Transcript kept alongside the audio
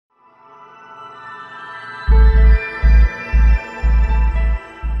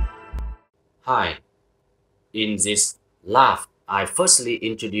Hi, in this lab, I firstly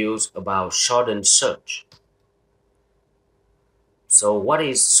introduce about Shodan search. So what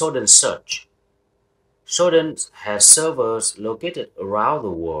is Shodan search? Shodan has servers located around the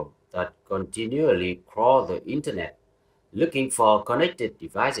world that continually crawl the internet looking for connected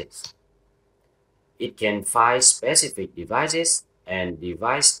devices. It can find specific devices and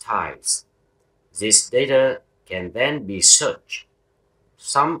device types. This data can then be searched.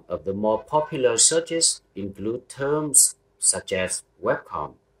 Some of the more popular searches include terms such as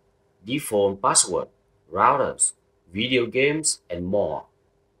webcam, default password, routers, video games, and more.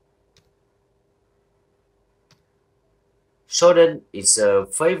 Shodan is a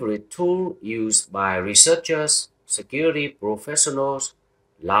favorite tool used by researchers, security professionals,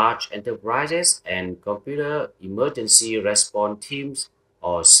 large enterprises, and computer emergency response teams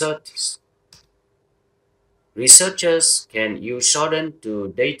or CERTs. Researchers can use Shodan to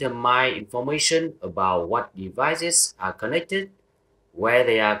data mine information about what devices are connected, where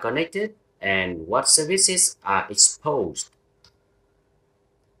they are connected, and what services are exposed.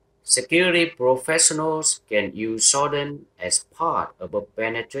 Security professionals can use Shodan as part of a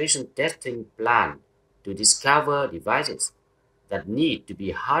penetration testing plan to discover devices that need to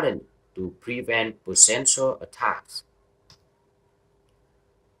be hardened to prevent potential attacks.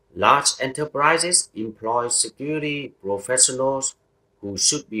 Large enterprises employ security professionals who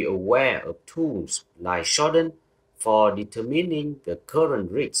should be aware of tools like Shodan for determining the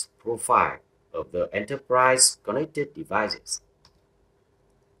current risk profile of the enterprise connected devices.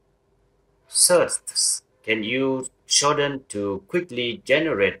 Certs can use Shodan to quickly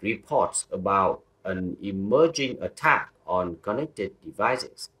generate reports about an emerging attack on connected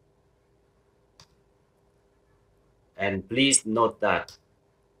devices. And please note that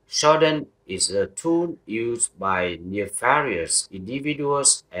Shodan is a tool used by nefarious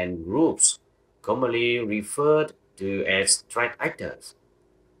individuals and groups, commonly referred to as threat actors.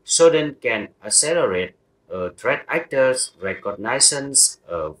 Shodan can accelerate a threat actor's recognition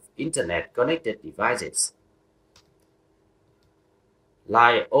of internet-connected devices.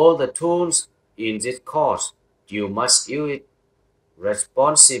 Like all the tools in this course, you must use it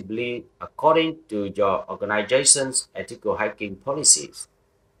responsibly according to your organization's ethical hacking policies.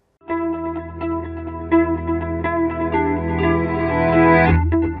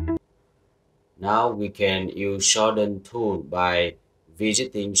 Now we can use Shodan tool by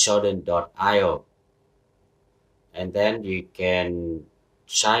visiting shodan.io, and then you can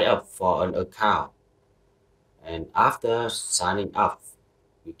sign up for an account, and after signing up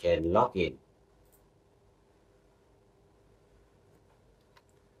we can log in.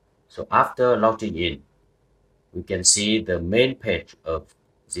 So after logging in, we can see the main page of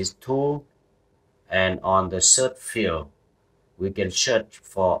this tool, and on the search field we can search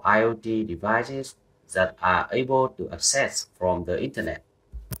for IoT devices that are able to access from the internet.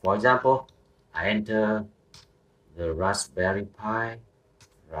 For example, I enter the Raspberry Pi,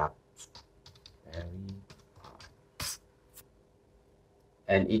 Raspberry Pi,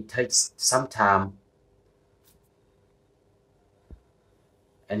 and it takes some time.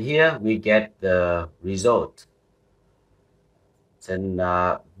 And here we get the result. Then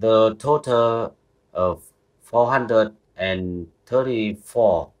the total of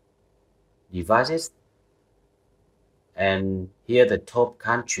 434 devices, and here the top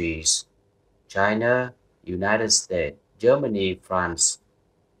countries: China, United States, Germany, France,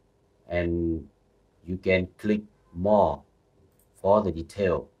 and you can click more for the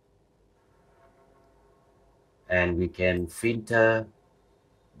detail, and we can filter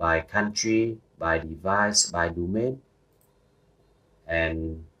by country, by device, by domain,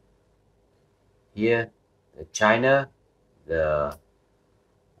 and here the China, the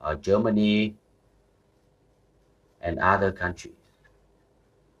Germany, and other countries.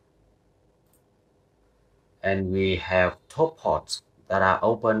 And we have top ports that are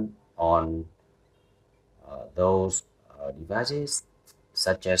open on those devices,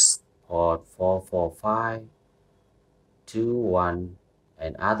 such as port 445, 21,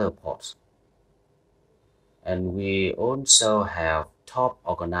 and other ports. And we also have top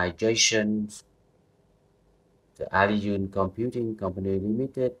organizations, the Alijun Computing Company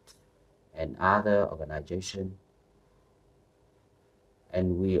Limited, and other organizations.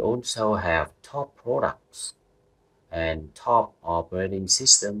 And we also have top products and top operating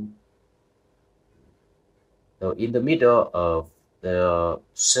system. So in the middle of the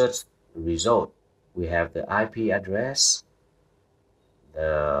search result, we have the IP address,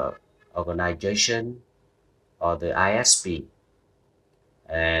 the organization or the ISP,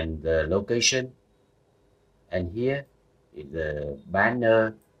 and the location. And here is the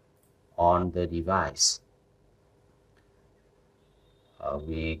banner on the device.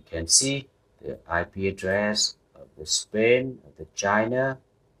 We can see the IP address of the Spain, of the China,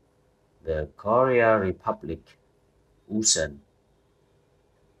 the Korea Republic, Usan.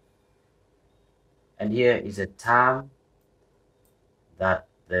 And here is the time that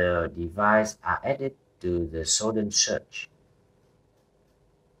the device are added to the Shodan search.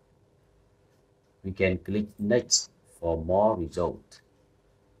 We can click next for more results.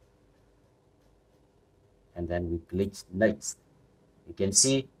 And then we click next. You can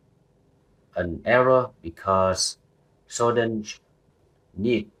see an error because Shodan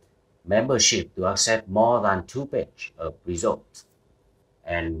need membership to accept more than 2 pages of results.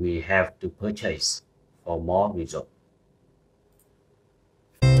 And we have to purchase for more results.